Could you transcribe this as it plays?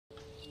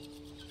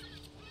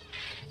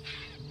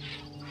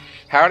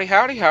Howdy,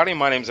 howdy, howdy,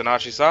 my name's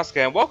Anachi Sasuke,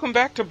 and welcome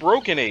back to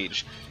Broken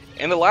Age.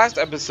 In the last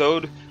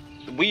episode,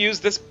 we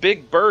used this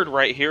big bird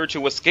right here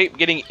to escape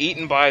getting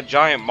eaten by a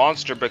giant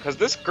monster because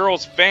this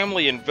girl's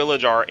family and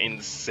village are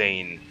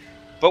insane.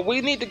 But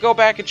we need to go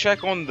back and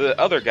check on the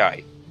other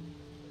guy,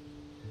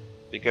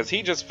 because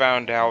he just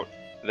found out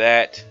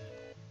that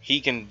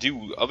he can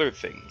do other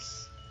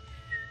things.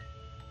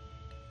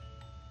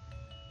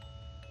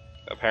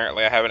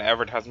 Apparently I have an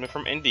advertisement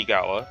from Indie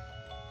Gala.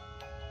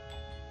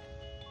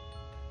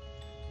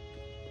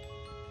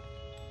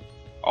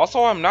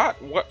 Also,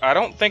 I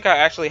don't think I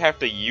actually have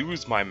to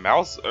use my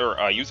mouse,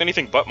 or use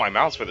anything but my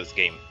mouse for this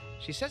game.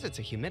 She says it's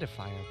a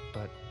humidifier,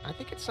 but I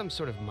think it's some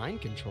sort of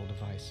mind control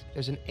device.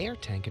 There's an air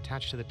tank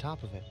attached to the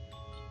top of it.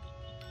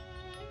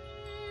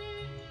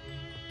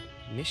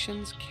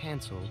 Missions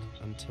canceled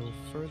until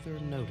further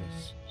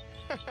notice.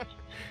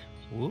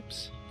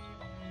 Whoops.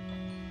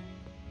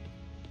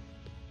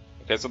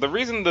 Okay, so the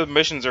reason the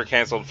missions are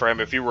canceled for him,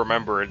 if you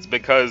remember, it's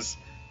because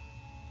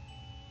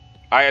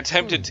I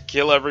attempted to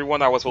kill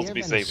everyone I was supposed to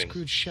be saving.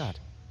 Screwed shut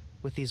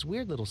with these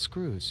weird little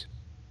screws.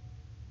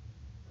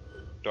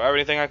 Do I have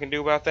anything I can do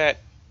about that?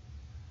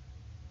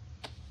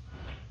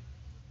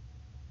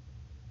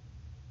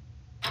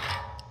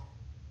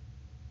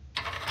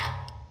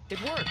 It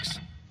works.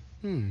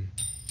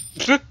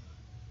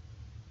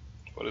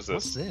 What is this?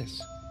 What's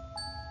this?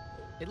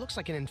 It looks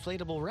like an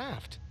inflatable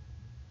raft.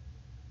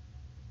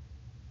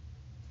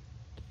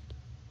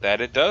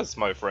 That it does,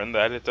 my friend,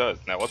 that it does.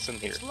 Now what's in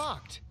here? It's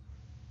locked.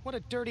 What a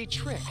dirty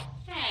trick.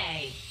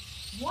 Hey,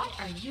 what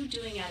are you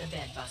doing out of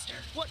bed, Buster?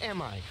 What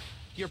am I?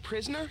 Your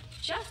prisoner?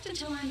 Just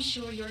until I'm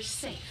sure you're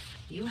safe.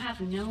 You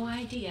have no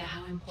idea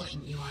how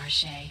important you are,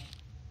 Shay.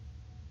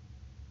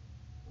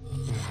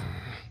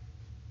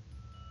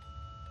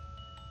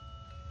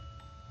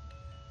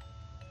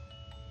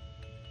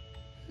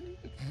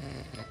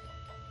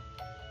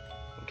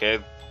 Okay,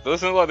 it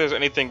doesn't look like there's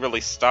anything really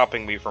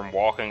stopping me from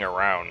walking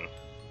around.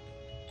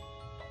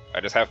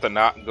 I just have to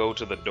not go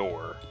to the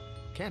door.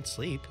 Can't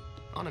sleep.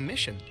 On a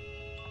mission.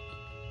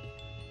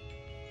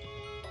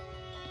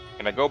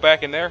 Can I go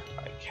back in there?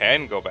 I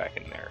can go back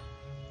in there.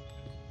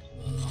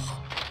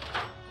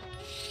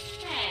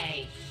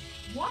 Hey,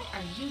 what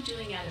are you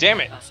doing out of Damn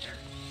bed, it. Buster?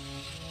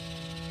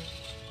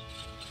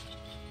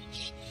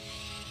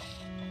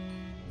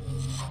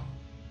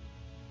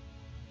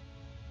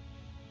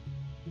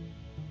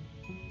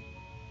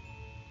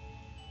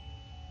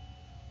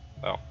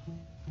 Oh.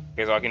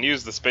 Okay, so I can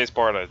use the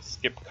spacebar to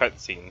skip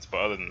cutscenes, but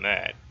other than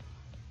that...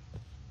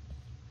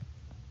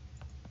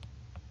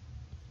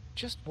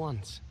 Just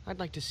once, I'd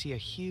like to see a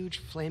huge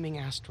flaming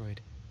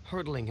asteroid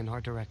hurtling in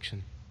our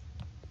direction.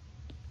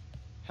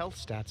 Health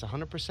stats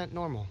 100%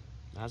 normal.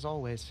 As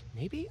always,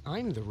 maybe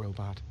I'm the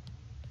robot.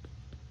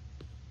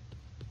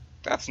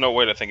 That's no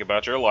way to think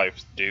about your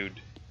life, dude.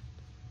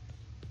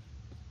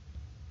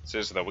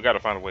 Seriously though, we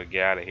gotta find a way to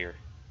get out of here.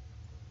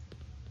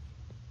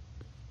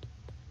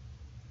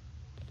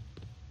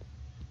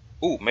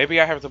 Ooh,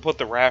 maybe I have to put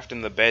the raft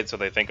in the bed so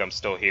they think I'm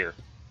still here.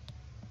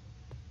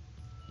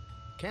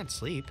 Can't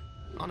sleep.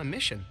 On a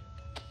mission.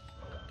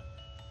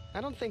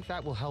 I don't think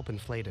that will help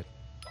inflate it.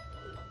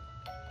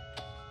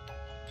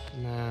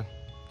 Nah,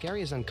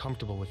 Gary is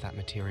uncomfortable with that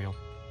material.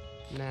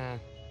 Nah,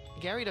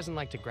 Gary doesn't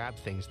like to grab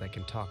things that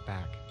can talk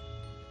back.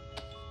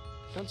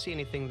 Don't see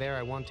anything there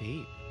I want to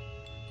eat.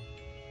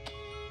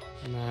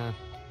 Nah,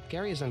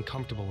 Gary is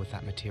uncomfortable with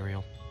that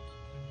material.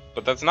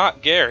 But that's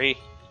not Gary.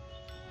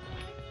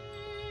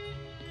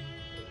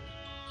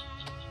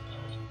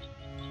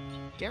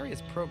 Gary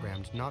is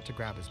programmed not to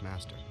grab his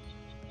master.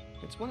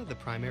 It's one of the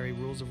primary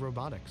rules of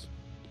robotics.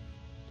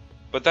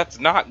 But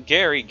that's not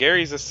Gary.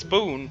 Gary's a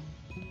spoon.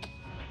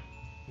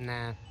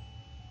 Nah,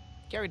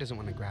 Gary doesn't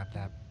want to grab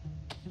that.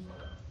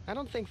 I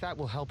don't think that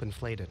will help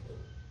inflate it.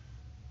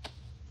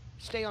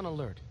 Stay on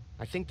alert.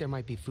 I think there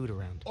might be food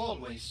around.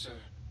 Always, sir.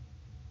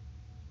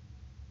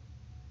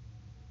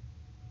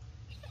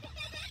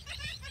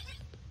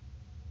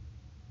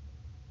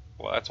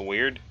 Well, that's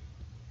weird.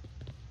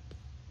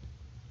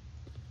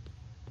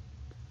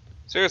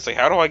 Seriously,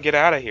 how do I get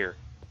out of here?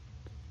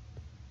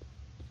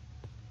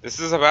 This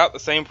is about the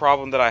same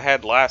problem that I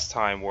had last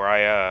time, where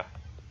I,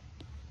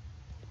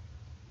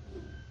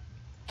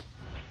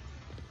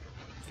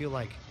 Feel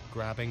like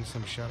grabbing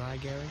some shut-eye,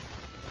 Gary?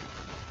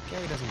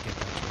 Gary doesn't get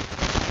that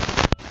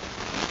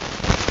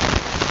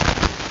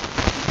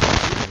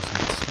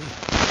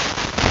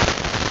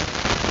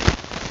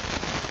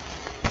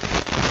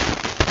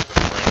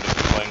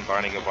randomly playing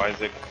Binding of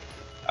Isaac.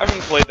 I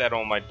haven't played that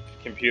on my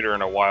computer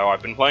in a while.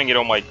 I've been playing it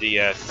on my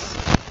DS,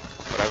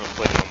 but I haven't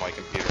played it on my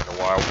computer in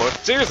a while. But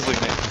seriously,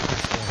 man.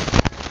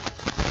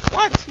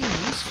 What?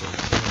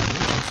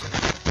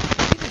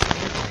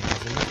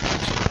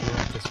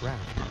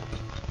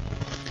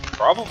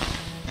 Problem?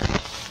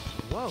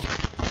 Whoa.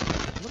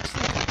 It looks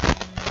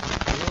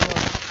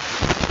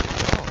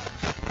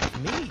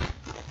like me.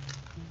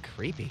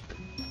 Creepy.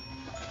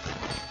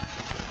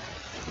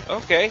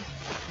 Okay.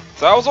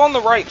 So I was on the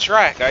right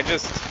track. I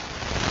just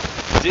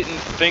didn't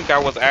think I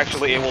was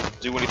actually able to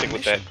do anything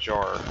with that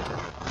jar.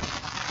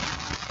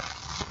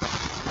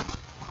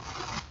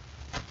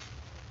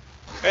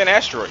 Hey, an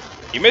asteroid.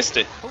 You missed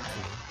it.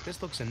 Hopefully,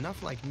 this looks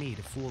enough like me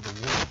to fool the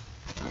world.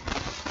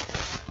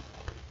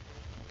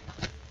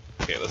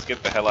 Okay, let's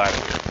get the hell out of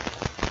here.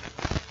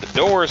 The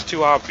door is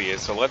too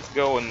obvious, so let's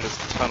go in this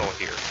tunnel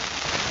here.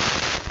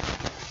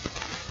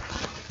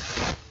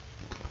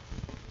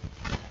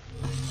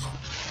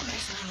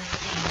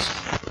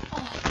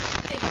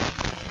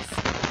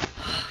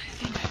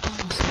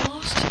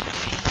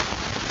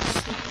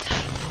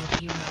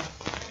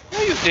 No,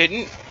 you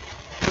didn't.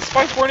 The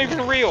spikes weren't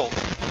even real.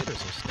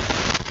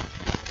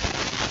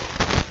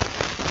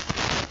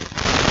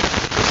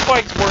 The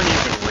spikes weren't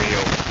even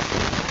real.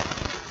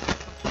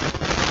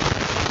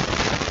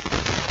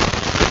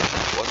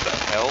 What the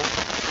hell?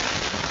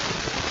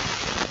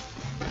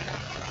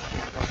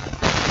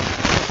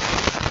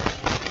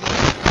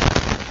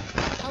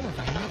 How have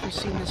I never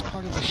seen this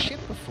part of the ship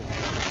before?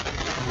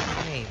 You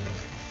came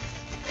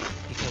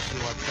because you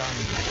are done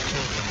with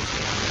children's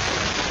games.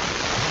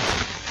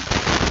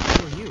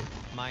 Who are you?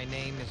 My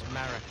name is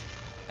Marek,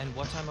 and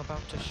what I'm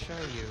about to show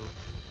you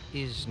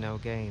is no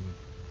game.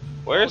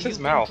 Where's his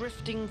mouth?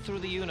 Drifting through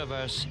the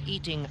universe,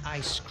 eating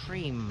ice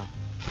cream,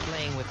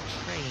 playing with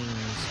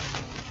trains.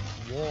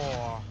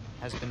 War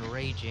has been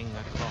raging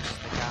across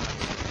the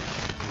galaxy.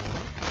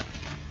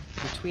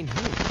 Between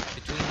who?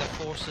 Between the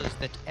forces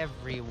that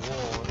every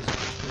war is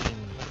between.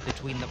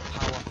 Between the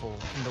powerful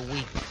and the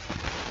weak,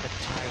 the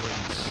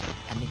tyrants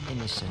and the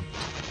innocent.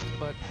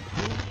 But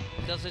who?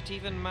 Does it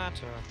even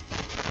matter?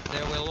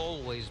 There will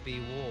always be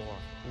war.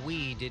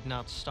 We did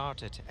not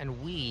start it,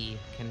 and we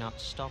cannot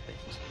stop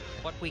it.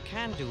 What we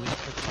can do is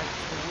protect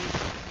the weak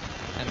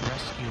and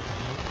rescue the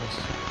helpless.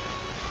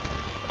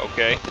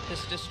 Okay. Look at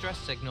this distress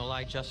signal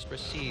I just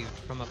received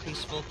from a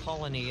peaceful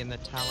colony in the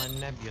Talon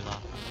Nebula.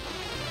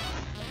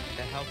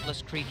 The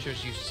helpless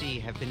creatures you see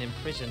have been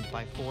imprisoned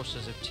by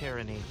forces of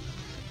tyranny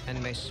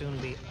and may soon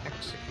be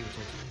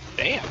executed.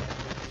 Damn.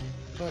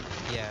 But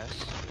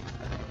yes,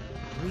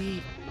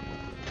 we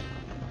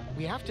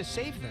have to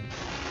save them.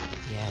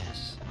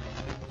 Yes,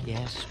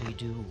 we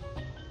do.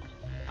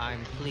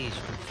 I'm pleased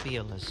to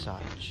feel as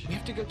such. We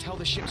have to go tell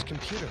the ship's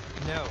computer.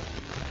 No.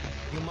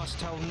 You must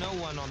tell no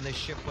one on this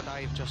ship what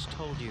I have just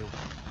told you.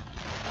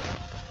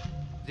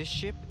 This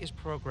ship is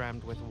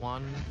programmed with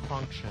one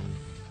function: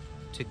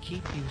 to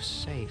keep you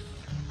safe.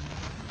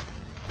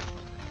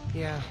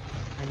 Yeah,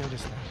 I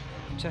noticed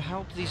that. To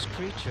help these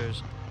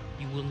creatures,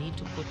 you will need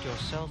to put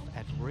yourself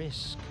at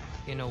risk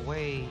in a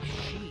way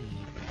she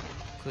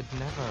could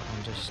never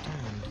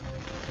understand.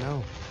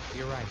 No,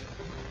 you're right.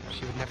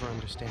 She would never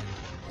understand.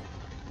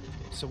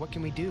 So what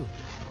can we do?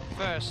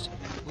 First,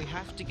 we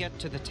have to get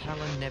to the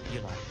Talon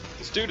Nebula.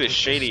 This dude is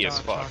shady as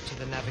fuck. To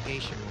the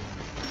navigation room.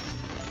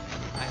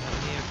 I have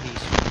an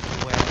earpiece for you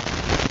to wear,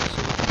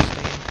 so we can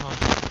stay in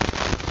contact.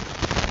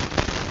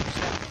 Use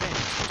that vent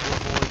to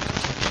avoid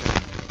detection.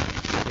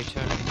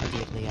 Return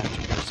immediately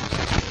after you're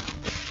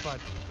successful. But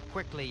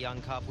quickly,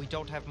 young cub, we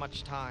don't have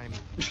much time.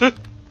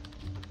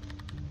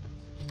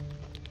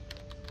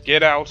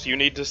 Get out, you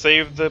need to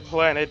save the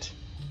planet.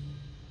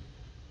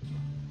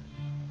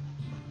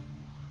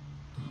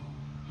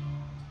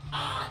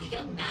 The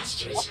young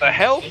master is What the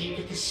hell?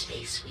 with the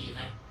Space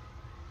Weaver.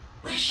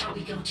 Where shall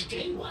we go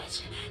today,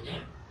 wise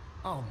commander?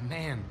 Oh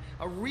man,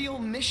 a real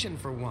mission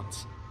for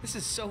once. This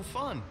is so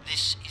fun.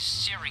 This is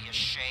serious,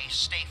 Shay.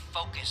 Stay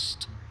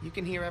focused. You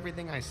can hear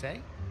everything I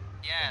say?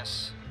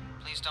 Yes.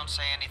 Please don't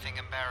say anything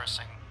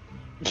embarrassing.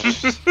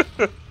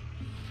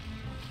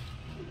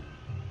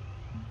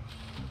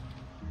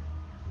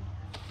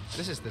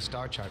 This is the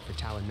star chart for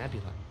Talon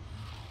Nebula.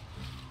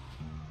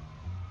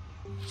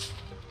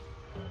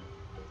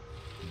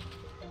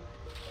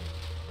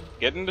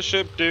 Get in the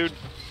ship, dude.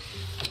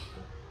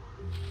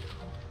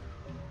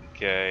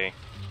 Okay.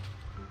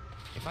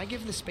 If I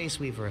give the Space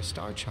Weaver a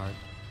star chart,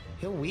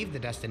 he'll weave the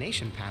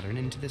destination pattern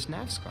into this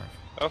nav scarf.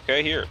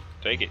 Okay, here.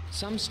 Take it.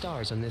 Some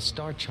stars on this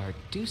star chart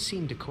do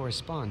seem to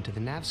correspond to the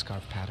nav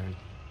scarf pattern.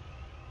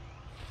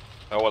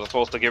 I wasn't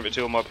supposed to give it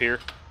to him up here.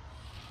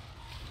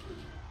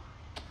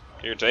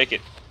 Here, take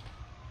it.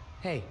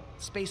 Hey,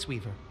 Space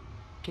Weaver,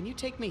 can you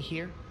take me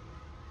here?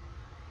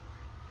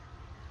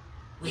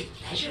 With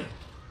pleasure.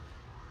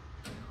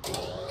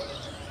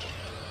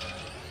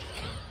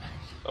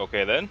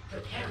 Okay then.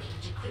 Preparing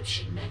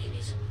decryption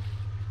mechanism.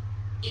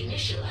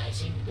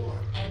 Initializing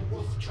warp and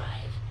wolf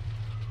drive.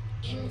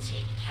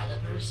 Intake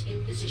calipers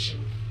in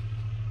position.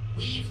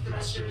 Weave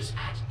thrusters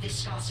at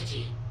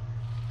viscosity.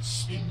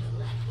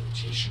 Spindle at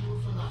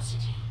rotational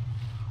velocity.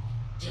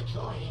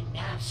 Deploying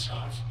nav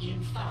scarf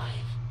in 5,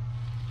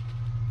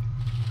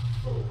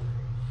 4,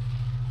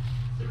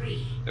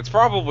 3. It's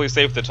probably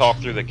safe to talk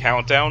through the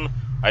countdown.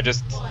 I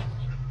just... 1.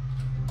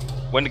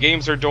 When the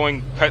games are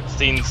doing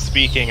cutscenes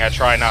speaking, I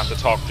try not to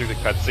talk through the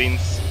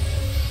cutscenes.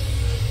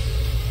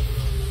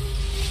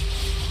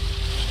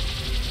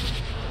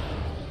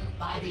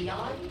 By the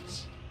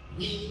odds,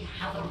 we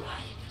have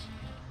arrived.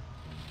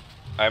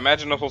 I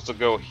imagine I'm supposed to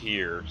go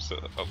here, so...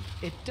 Oh.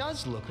 It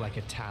does look like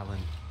a talon.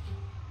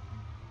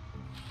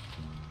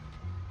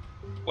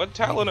 What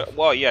talon?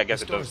 Well, yeah, I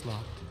guess The it does. door's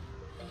locked.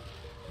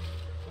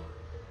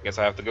 Guess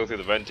I have to go through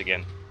the vent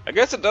again. I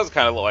guess it does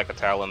kind of look like a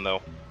talon,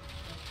 though.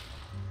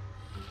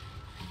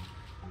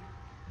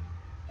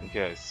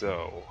 Okay,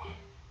 so...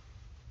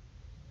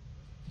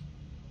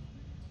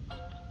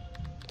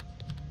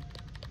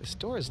 This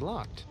door is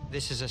locked.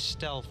 This is a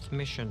stealth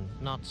mission,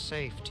 not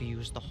safe to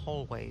use the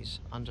hallways,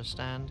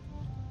 understand?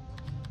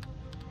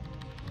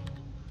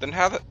 Then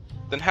how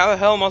the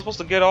hell am I supposed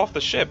to get off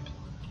the ship?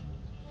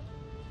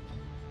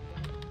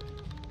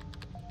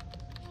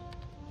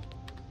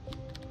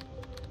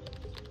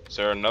 Is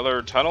there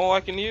another tunnel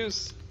I can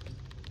use?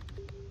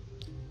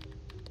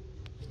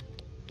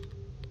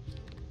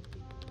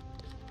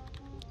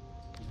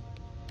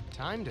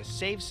 Time to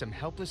save some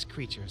helpless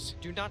creatures.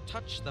 Do not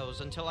touch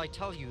those until I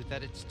tell you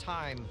that it's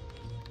time.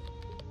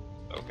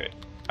 Okay.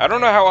 I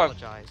don't know how I...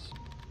 apologize.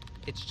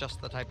 It's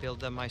just that I build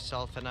them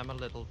myself and I'm a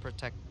little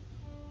protected.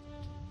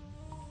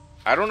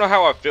 I don't know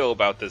how I feel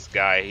about this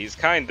guy. He's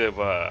kind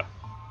of,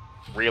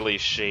 really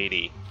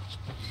shady.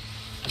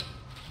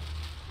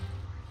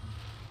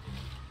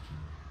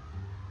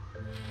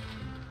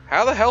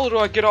 How the hell do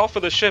I get off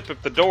of the ship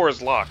if the door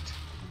is locked?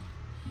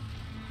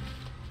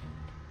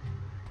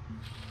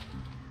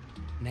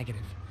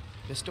 Negative.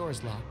 This door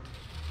is locked.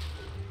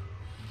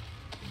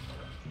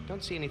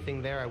 Don't see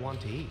anything there I want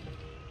to eat.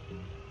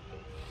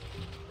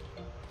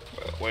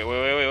 Wait,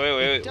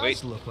 It does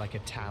wait. look like a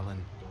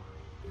talon.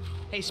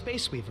 Hey,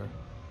 Space Weaver.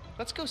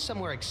 Let's go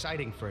somewhere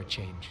exciting for a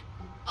change.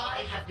 I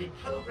have been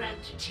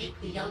programmed to take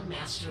the young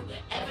master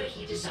wherever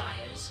he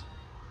desires,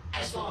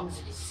 as long as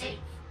it is safe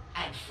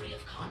and free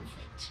of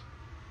conflict.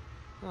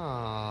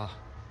 Ah,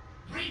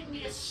 Bring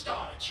me a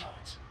star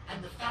chart,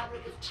 and the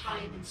fabric of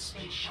time and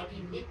space shall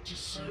be knit to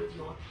serve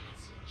your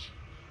passage.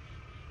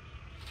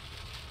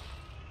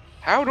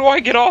 How do I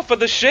get off of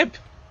the ship?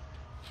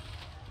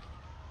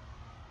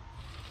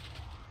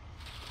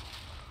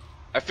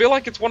 I feel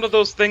like it's one of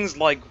those things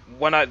like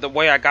when the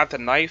way I got the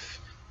knife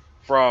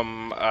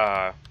from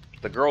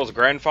the girl's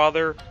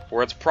grandfather,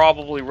 where it's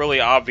probably really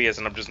obvious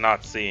and I'm just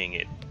not seeing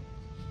it.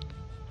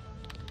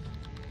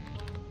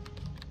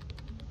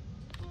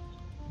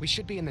 we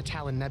should be in the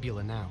Talon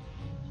Nebula now.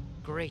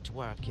 Great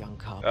work, young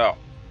cub. Oh.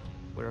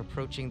 We're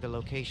approaching the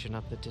location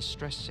of the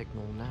distress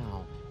signal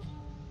now.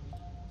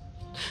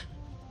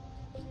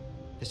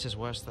 This is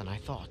worse than I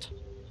thought.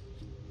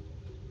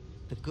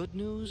 The good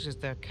news is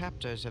their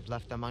captors have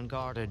left them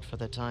unguarded for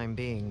the time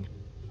being.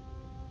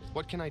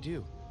 What can I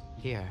do?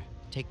 Here,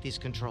 take these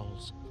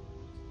controls.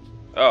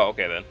 Oh,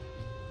 okay then.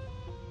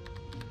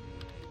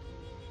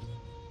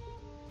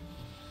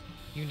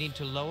 You need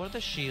to lower the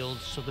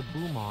shields so the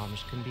boom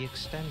arms can be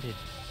extended.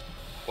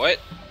 What?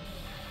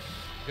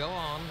 Go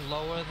on,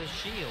 lower the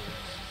shields.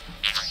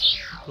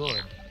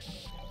 Good.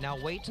 Now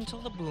wait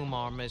until the boom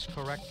arm is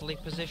correctly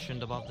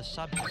positioned above the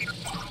subject.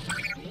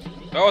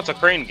 Oh, it's a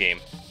crane game.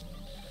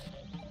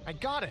 I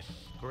got it!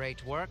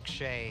 Great work,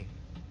 Shay.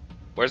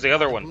 Where's the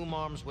other The one? boom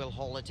arms will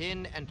haul it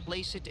in and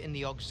place it in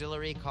the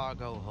auxiliary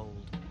cargo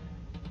hold.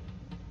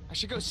 I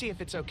should go see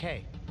if it's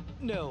okay.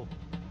 No.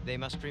 They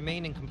must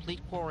remain in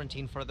complete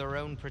quarantine for their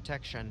own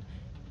protection.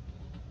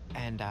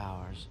 And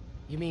ours.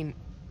 You mean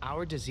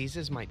our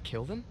diseases might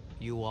kill them?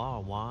 You are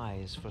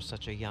wise for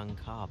such a young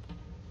cub.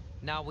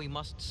 Now we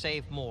must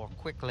save more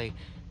quickly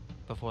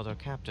before their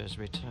captors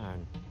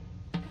return.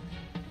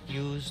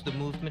 Use the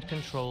movement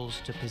controls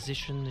to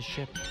position the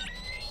ship.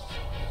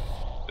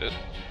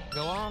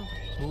 Go on,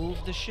 move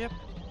the ship.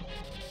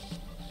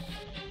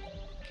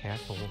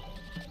 Careful.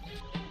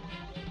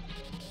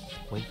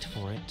 Wait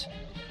for it.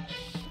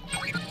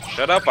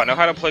 Shut up, I know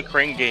how to play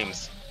crane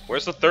games.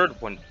 Where's the third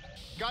one?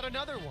 Got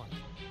another one!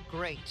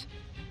 Great.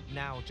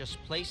 Now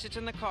just place it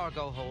in the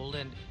cargo hold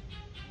and...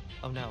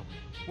 Oh no.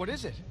 What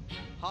is it?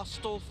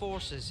 Hostile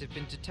forces have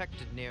been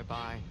detected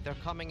nearby. They're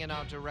coming in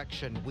our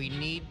direction. We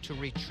need to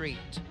retreat.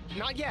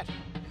 Not yet!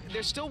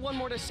 There's still one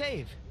more to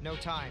save. No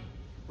time.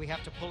 We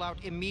have to pull out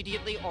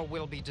immediately or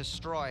we'll be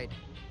destroyed.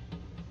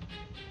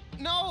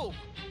 No!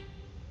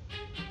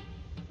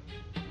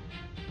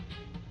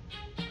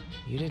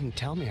 You didn't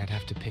tell me I'd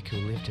have to pick who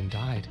lived and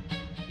died.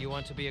 You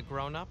want to be a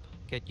grown-up?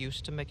 Get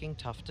used to making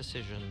tough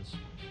decisions.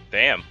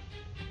 Damn.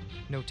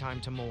 No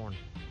time to mourn.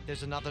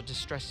 There's another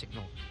distress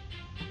signal.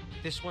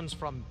 This one's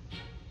from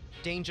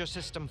Danger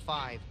System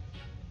 5.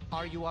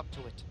 Are you up to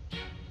it?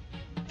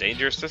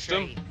 Danger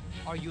system? Shay,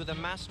 are you the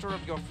master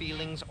of your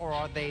feelings or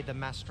are they the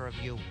master of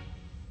you?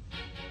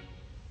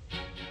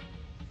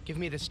 Give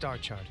me the star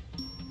chart.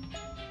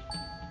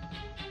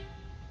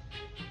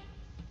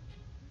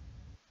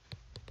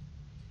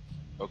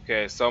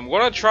 Okay, so I'm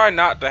gonna try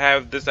not to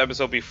have this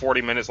episode be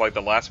 40 minutes like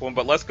the last one,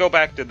 but let's go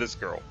back to this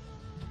girl.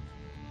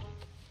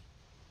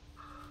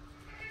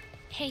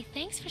 Hey,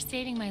 thanks for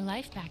saving my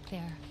life back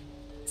there.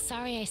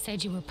 Sorry I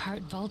said you were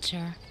part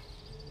vulture.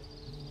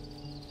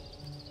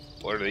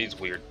 What are these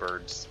weird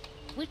birds?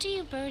 What do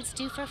you birds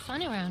do for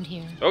fun around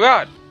here? Oh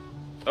god!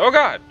 Oh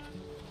god!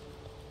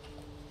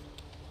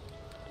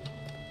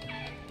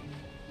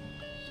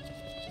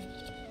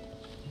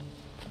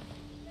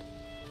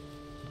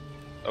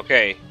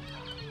 Okay,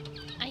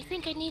 I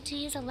think I need to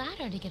use a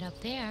ladder to get up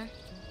there.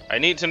 I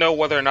need to know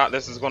whether or not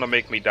this is going to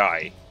make me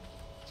die.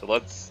 So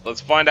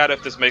let's find out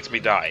if this makes me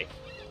die.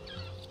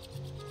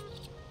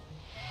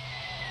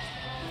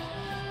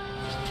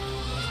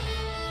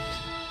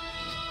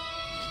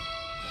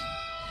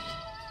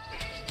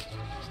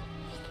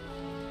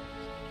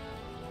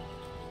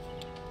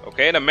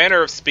 Okay, in a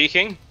manner of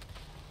speaking.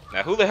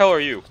 Now, who the hell are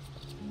you?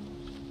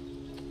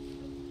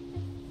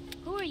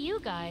 Who are you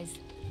guys?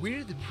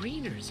 We're the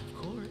preeners, of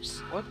course.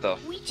 What the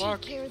We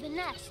fuck? take care of the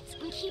nests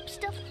and keep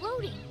stuff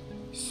floating.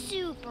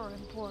 Super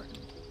important.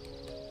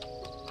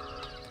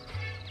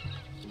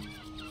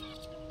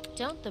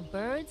 Don't the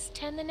birds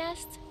tend the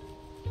nests?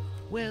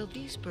 Well,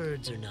 these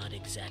birds are not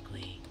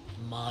exactly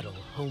model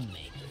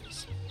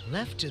homemakers.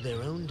 Left to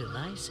their own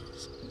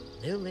devices,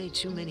 they'll lay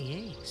too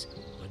many eggs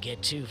or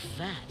get too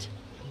fat,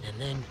 and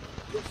then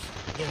they'll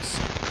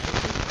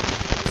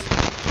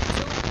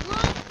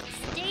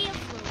Stay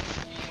afloat.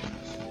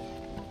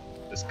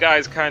 This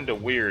guy's kind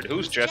of weird.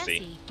 Who's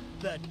Jesse?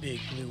 that big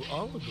blue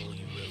oligle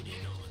you rode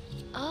in on.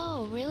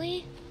 Oh,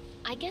 really?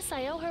 I guess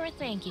I owe her a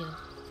thank you.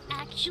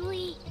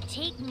 Actually,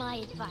 take my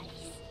advice.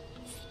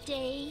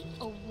 Stay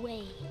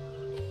away.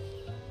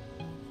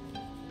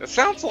 It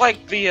sounds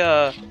like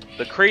the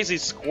crazy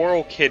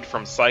squirrel kid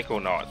from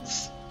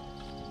Psychonauts.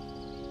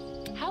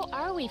 How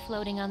are we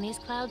floating on these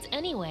clouds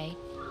anyway?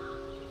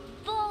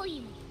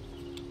 Volume.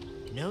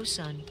 No,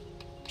 son.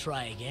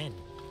 Try again.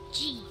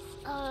 Geez.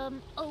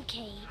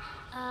 Okay.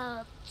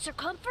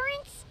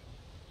 Circumference?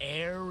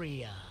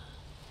 Area.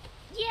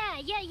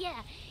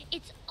 Yeah.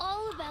 It's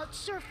all about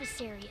surface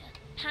area.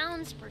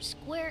 Pounds per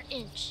square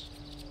inch.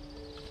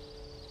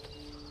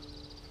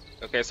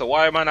 Okay, so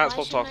why am I not Why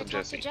supposed to talk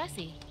shouldn't to I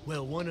Jesse?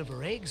 Well, one of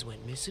her eggs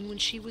went missing when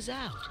she was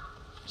out.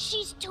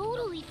 She's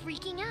totally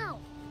freaking out.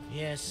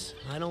 Yes,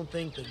 I don't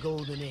think the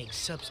golden egg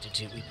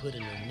substitute we put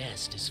in her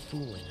nest is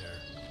fooling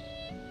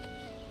her.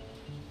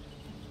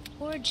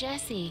 Poor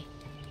Jessie.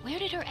 Where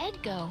did her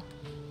egg go?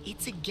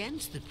 It's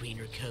against the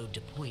Preener code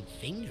to point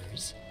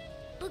fingers.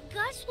 But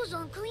Gus was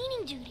on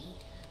cleaning duty,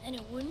 and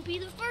it wouldn't be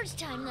the first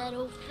time that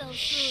oaf fell through.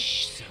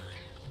 Shh, son.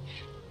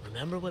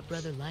 Remember what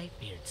Brother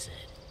Lightbeard said.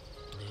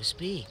 Who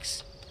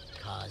speaks,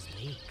 cause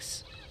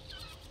leaks.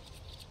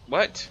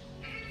 What?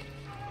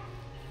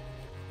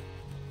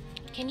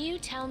 Can you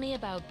tell me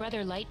about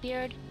Brother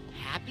Lightbeard?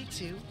 Happy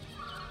to.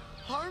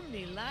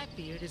 Harmony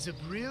Lightbeard is a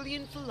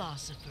brilliant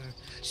philosopher,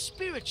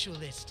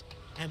 spiritualist,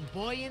 and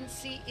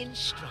buoyancy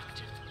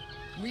instructor.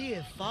 We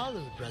have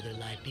followed Brother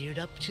Lightbeard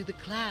up to the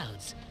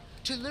clouds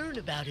to learn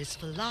about his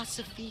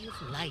philosophy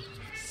of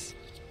lightness.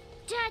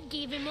 Dad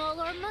gave him all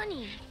our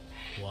money.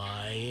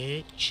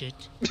 Quiet,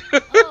 chit.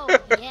 Oh,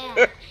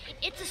 yeah.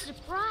 It's a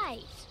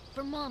surprise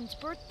for Mom's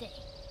birthday.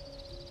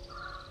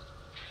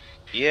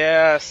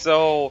 Yeah,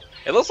 so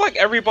it looks like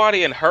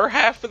everybody in her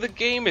half of the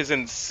game is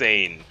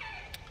insane.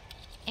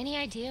 Any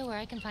idea where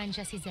I can find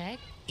Jessie's egg?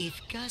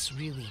 If Gus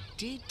really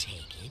did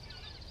take it,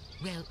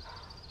 well,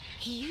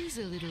 he is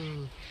a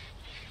little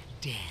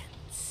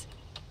dense,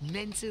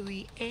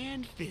 mentally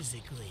and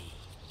physically.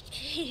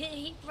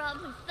 He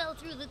probably fell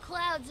through the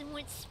clouds and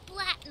went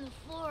splat in the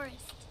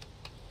forest.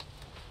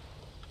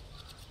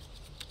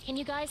 Can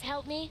you guys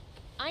help me?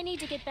 I need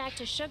to get back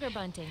to Sugar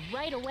Bunting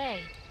right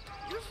away.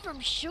 You're from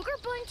Sugar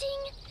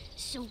Bunting?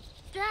 So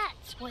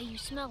that's why you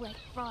smell like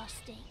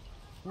frosting.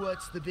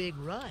 What's the big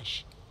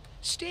rush?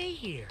 Stay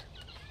here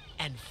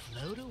and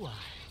float a while.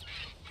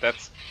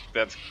 That's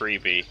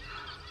creepy.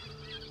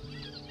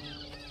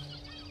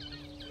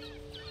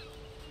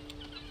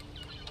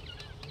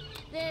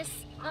 This,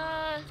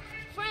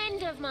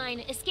 friend of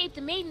mine escaped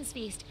the Maiden's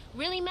Feast.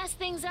 Really messed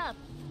things up.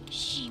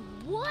 She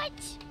what?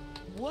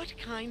 What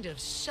kind of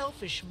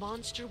selfish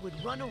monster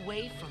would run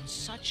away from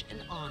such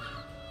an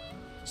honor?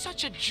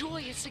 Such a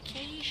joyous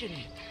occasion.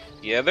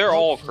 Yeah, they're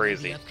all Hopefully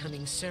crazy. The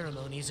upcoming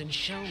ceremonies in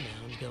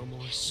Shellmound go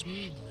more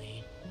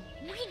smoothly.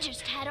 We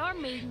just had our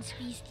Maiden's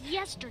Feast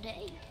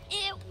yesterday.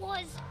 It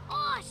was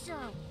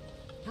awesome.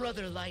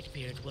 Brother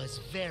Lightbeard was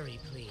very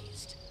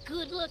pleased.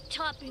 Good luck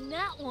topping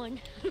that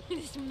one,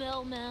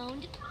 Smell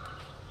Mound.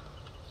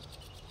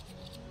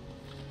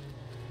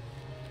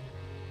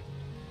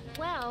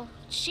 Well,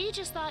 she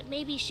just thought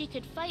maybe she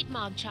could fight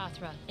Mog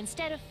Chothra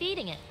instead of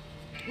feeding it.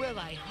 Well,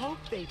 I hope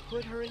they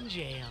put her in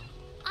jail.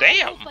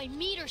 Damn. I hope I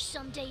meet her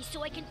someday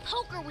so I can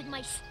poke her with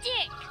my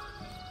stick.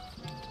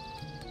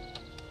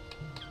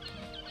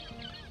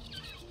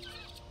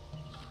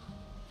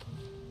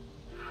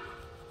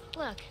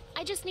 Look,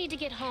 I just need to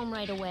get home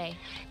right away.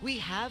 We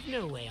have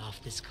no way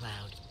off this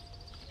cloud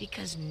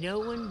because no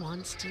one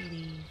wants to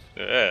leave.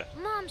 Ugh.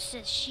 Mom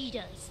says she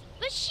does,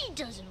 but she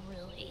doesn't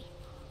really.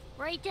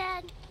 Right,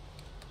 Dad?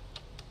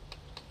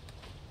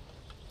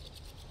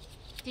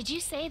 Did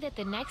you say that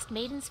the next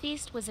Maiden's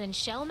Feast was in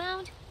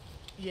Shellmound?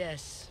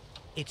 Yes,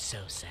 it's so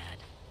sad.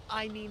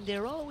 I mean,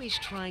 they're always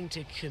trying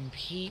to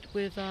compete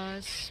with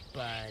us,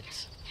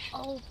 but...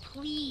 Oh,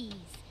 please.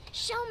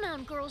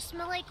 Shellmound girls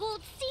smell like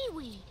old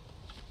seaweed.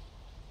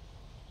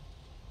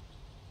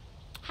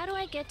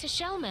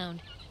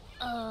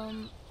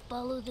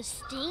 follow the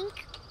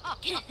stink?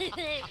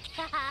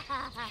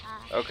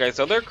 Okay,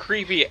 so they're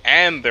creepy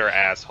and they're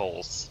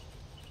assholes.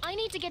 I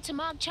need to get to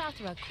Mog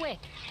Chothra, quick.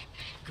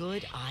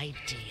 Good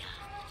idea.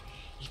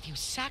 If you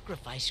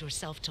sacrifice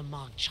yourself to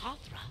Mog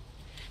Chothra,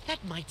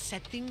 that might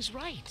set things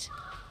right.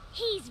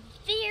 He's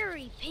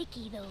very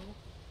picky, though.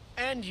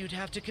 And you'd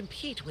have to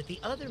compete with the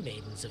other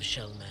maidens of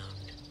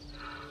Shellmound.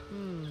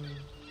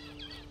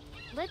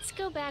 Let's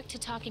go back to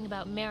talking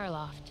about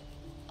Mariloft.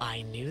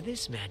 I knew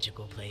this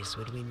magical place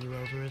would win you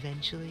over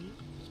eventually.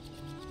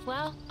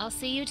 Well, I'll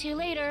see you two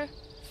later.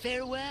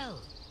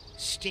 Farewell.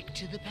 Stick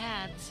to the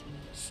paths.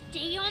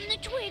 Stay on the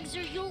twigs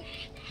or you'll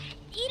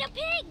eat a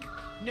pig!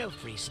 No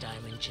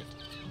freestyling, Chit.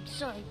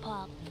 Sorry,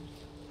 Pop.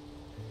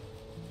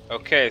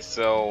 Okay,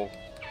 so...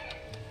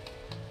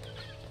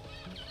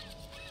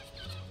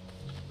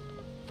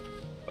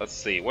 let's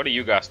see, what do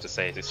you guys to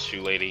say, this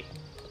shoe lady?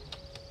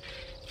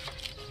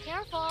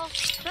 Careful.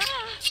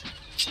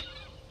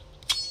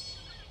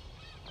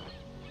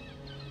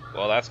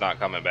 Well, that's not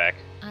coming back.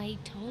 I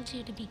told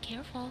you to be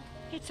careful.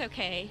 It's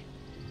okay.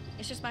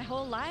 It's just my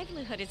whole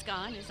livelihood is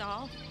gone, is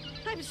all.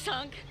 I'm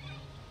sunk.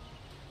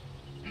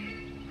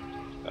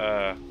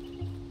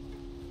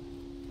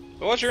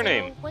 What's your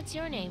name? What's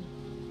your name?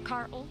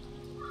 Carl?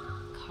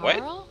 What?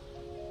 Carl?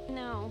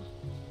 No,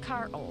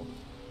 Carl.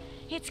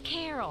 It's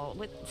Carol,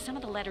 with some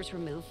of the letters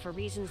removed for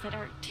reasons that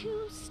are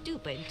too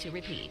stupid to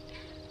repeat.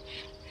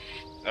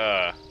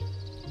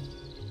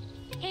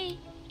 Hey,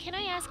 can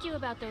I ask you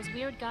about those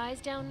weird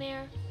guys down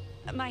there?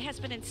 My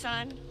husband and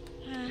son?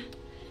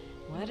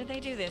 What did they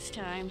do this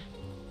time?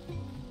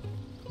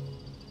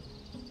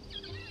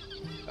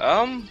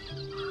 I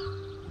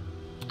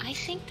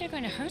think they're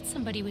going to hurt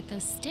somebody with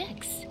those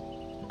sticks.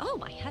 Oh,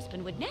 my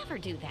husband would never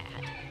do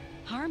that.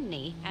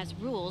 Harmony has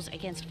rules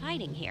against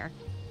fighting here.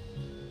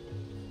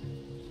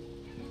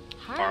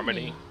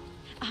 Harmony?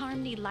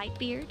 Harmony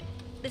Lightbeard,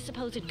 the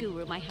supposed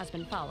guru my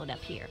husband followed up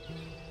here.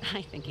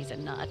 I think he's a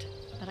nut,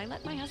 but I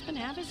let my husband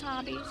have his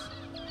hobbies.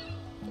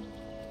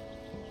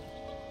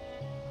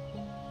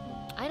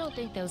 I don't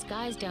think those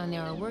guys down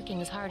there are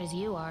working as hard as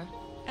you are.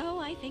 Oh,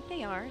 I think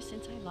they are,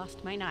 since I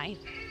lost my knife.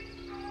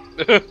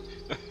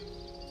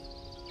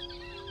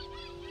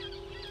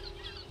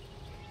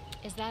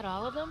 Is that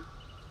all of them?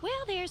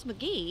 Well, there's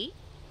McGee,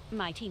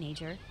 my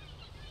teenager,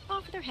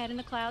 off with her head in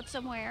the clouds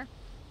somewhere.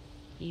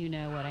 You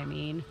know what I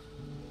mean.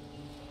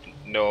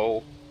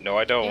 No, I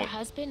Your don't.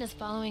 husband is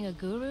following a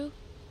guru?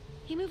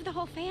 He moved the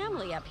whole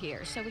family up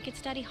here so we could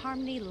study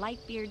Harmony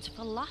Lightbeard's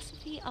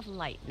philosophy of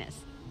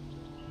lightness.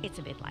 It's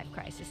a midlife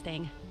crisis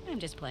thing. I'm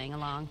just playing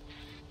along.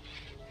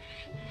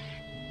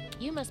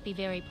 You must be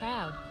very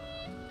proud.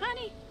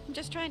 Honey, I'm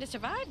just trying to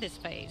survive this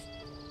phase.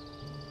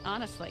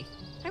 Honestly,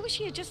 I wish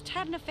he had just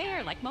had an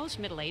affair like most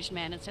middle-aged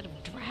men instead of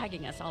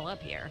dragging us all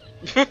up here.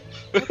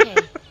 Okay,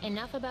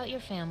 enough about your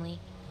family.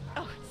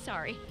 Oh,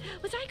 sorry.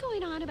 Was I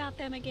going on about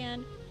them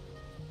again?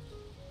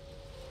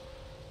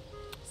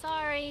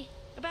 Sorry.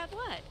 About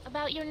what?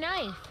 About your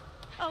knife.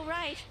 Oh,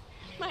 right.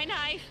 My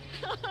knife.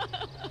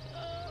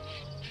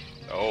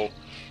 Oh.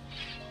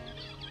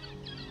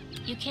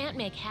 You can't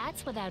make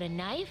hats without a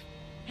knife?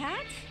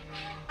 Hats?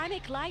 I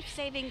make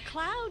life-saving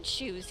cloud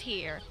shoes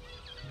here.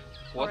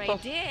 What or the I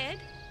did,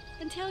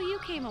 until you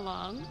came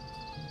along.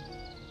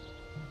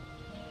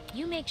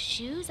 You make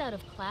shoes out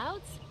of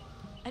clouds?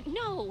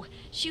 No,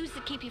 shoes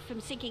that keep you from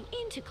sinking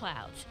into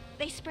clouds.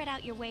 They spread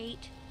out your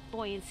weight.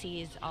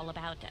 Buoyancy is all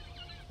about it.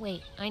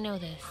 Wait, I know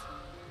this.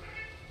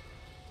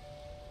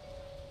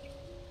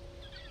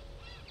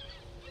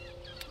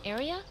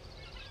 Area?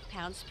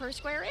 Pounds per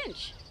square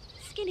inch.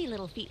 Skinny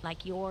little feet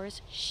like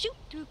yours shoot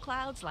through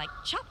clouds like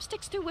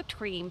chopsticks through whipped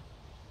cream.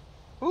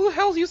 Who the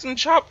hell's using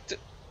chopped?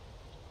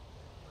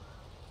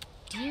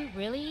 Do you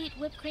really eat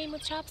whipped cream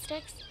with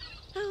chopsticks?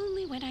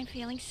 Only when I'm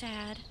feeling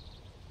sad.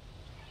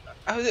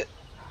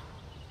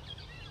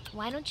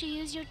 Why don't you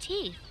use your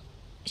teeth?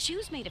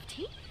 Shoes made of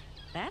teeth?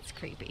 That's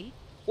creepy.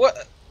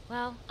 What?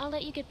 Well, I'll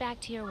let you get back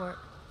to your work.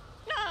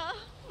 Ah,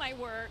 my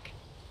work.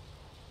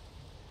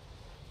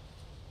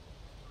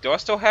 Do I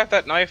still have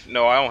that knife?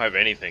 No, I don't have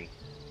anything.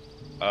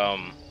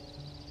 I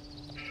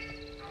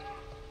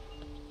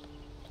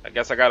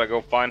guess I gotta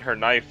go find her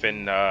knife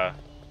in, path.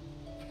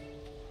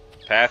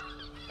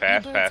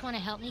 You birds want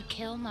to help me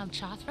kill Mog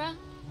Chothra?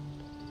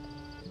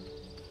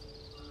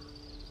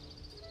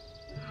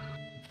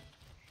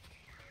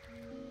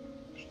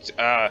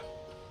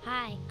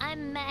 Hi,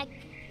 I'm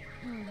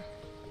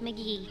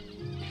McGee.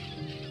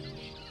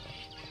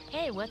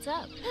 Hey, what's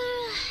up?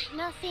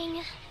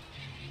 Nothing.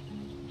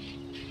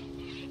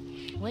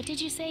 What did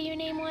you say your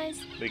name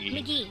was?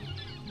 McGee.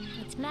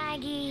 It's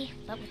Maggie,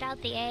 but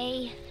without the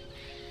A.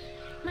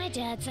 My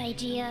dad's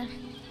idea.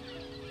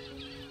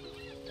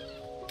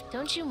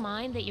 Don't you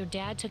mind that your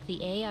dad took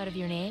the A out of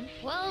your name?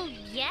 Well,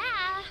 yeah,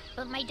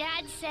 but my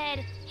dad said,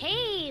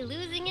 hey,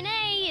 losing an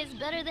A is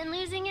better than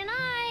losing an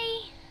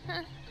I.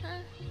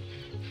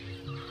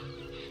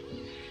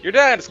 Your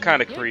dad's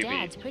kind of Your creepy.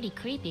 dad's pretty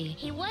creepy.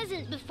 He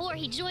wasn't before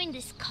he joined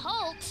this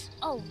cult.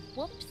 Oh,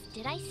 whoops,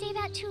 did I say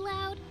that too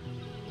loud?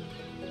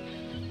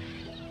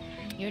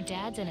 Your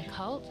dad's in a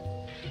cult?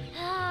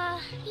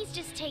 He's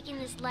just taking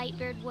this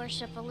Lightbeard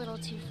worship a little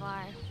too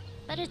far.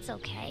 But it's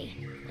okay.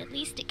 At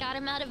least it got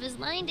him out of his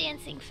line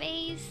dancing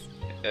phase.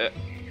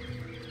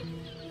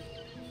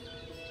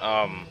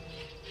 How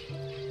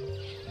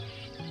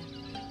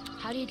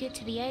do you get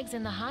to the eggs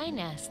in the high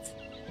nests?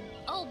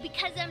 Oh,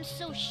 because I'm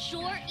so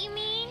short, you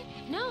mean?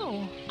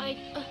 No,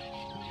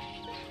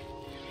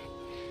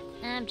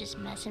 I'm just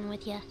messing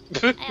with you.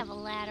 I have a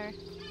ladder.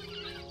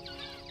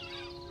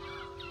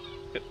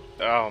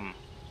 Can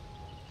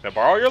I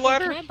borrow your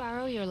ladder? Can I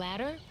borrow your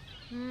ladder?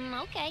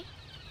 Okay.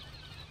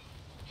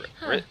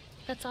 Huh,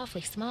 that's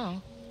awfully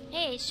small.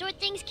 Hey, short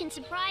things can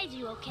surprise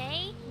you,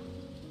 okay?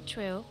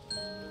 True.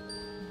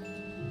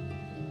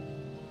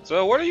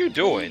 So what are you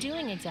doing? What are you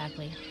doing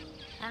exactly?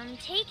 I'm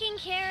taking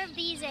care of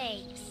these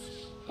eggs.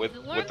 With if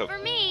it weren't for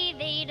me,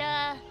 they'd,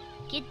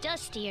 get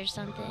dusty or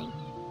something.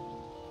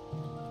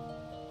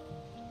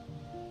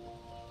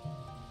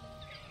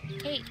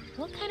 Hey,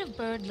 what kind of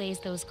bird lays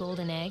those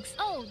golden eggs?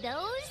 Oh,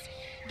 those?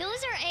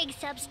 Those are egg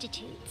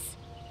substitutes.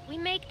 We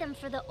make them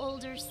for the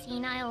older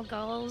senile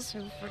girls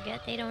who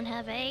forget they don't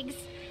have eggs.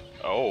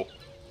 Oh.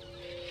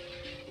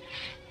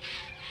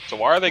 So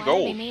why are they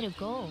gold? Why are they made of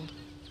gold?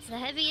 It's the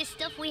heaviest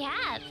stuff we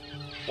have.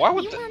 Why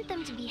would we want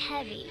them to be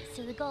heavy,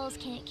 so the gulls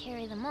can't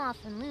carry them off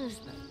and lose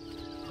them.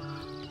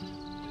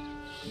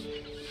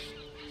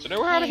 So now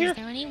we're out of here? Is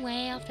there any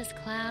way off this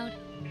cloud?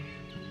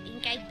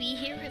 Think I'd be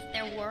here if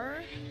there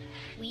were?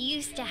 We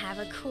used to have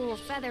a cool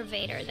feather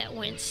vader that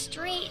went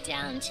straight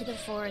down to the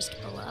forest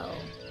below.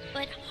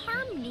 But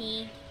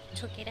Harmony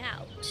took it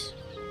out.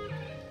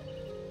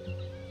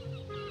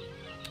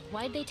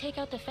 Why'd they take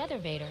out the feather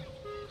vader?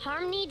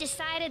 Harmony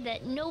decided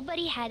that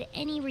nobody had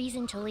any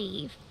reason to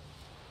leave.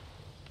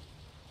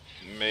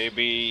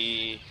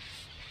 Maybe...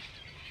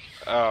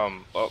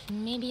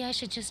 Maybe I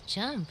should just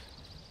jump.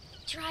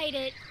 Tried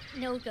it.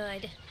 No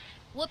good.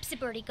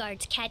 Whoopsie-birdie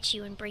guards catch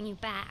you and bring you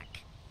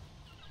back.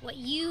 What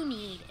you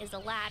need is a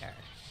ladder.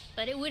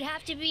 But it would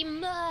have to be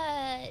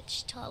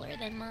much taller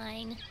than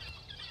mine.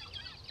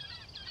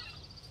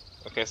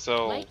 Okay,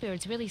 so...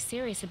 Lightbeard's really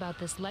serious about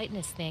this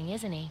lightness thing,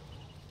 isn't he?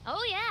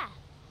 Oh, yeah.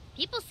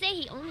 People say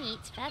he only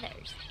eats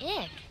feathers.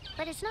 Ick.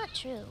 But it's not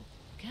true.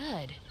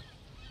 Good.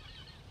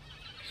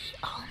 He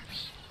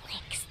only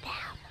licks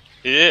them.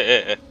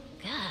 Yeah.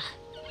 Gah.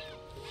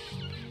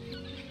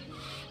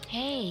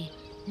 Hey,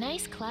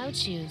 nice cloud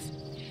shoes.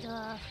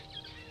 Duh.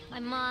 My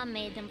mom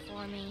made them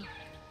for me.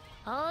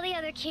 All the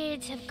other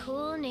kids have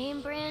cool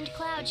name brand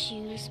cloud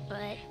shoes,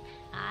 but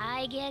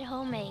I get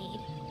homemade.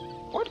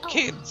 What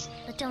kids?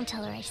 But don't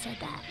tell her I said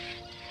that.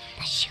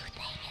 The shoe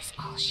thing is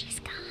all she's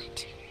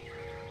got.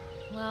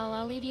 Well,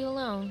 I'll leave you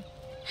alone.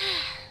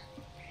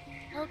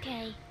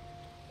 Okay.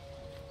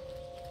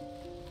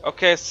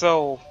 Okay,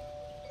 so...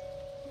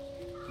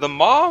 The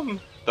mom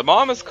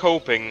is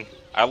coping.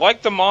 I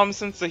like the mom's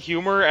sense of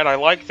humor, and I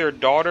like their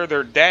daughter.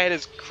 Their dad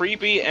is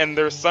creepy, and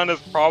their son is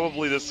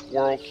probably the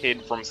squirrel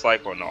kid from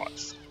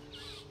Psychonauts.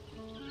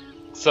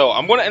 So,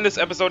 I'm going to end this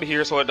episode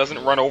here so it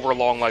doesn't run over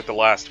long like the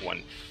last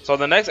one. So,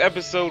 the next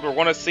episode, we're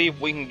going to see if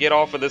we can get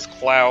off of this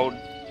cloud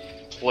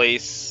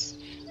place.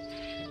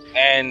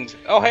 And,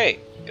 oh hey,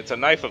 it's a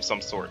knife of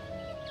some sort.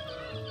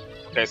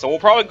 Okay, so we'll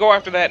probably go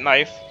after that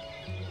knife.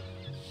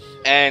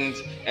 And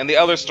the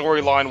other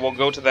storyline, we'll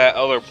go to that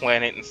other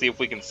planet and see if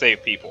we can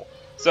save people.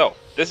 So,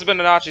 this has been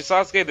Anachi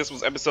Sasuke. This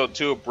was episode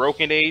 2 of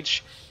Broken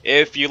Age.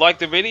 If you liked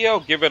the video,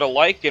 give it a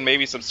like and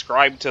maybe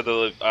subscribe to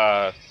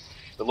the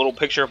little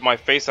picture of my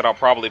face that I'll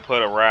probably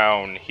put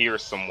around here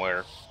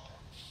somewhere.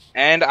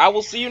 And I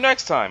will see you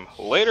next time.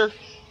 Later.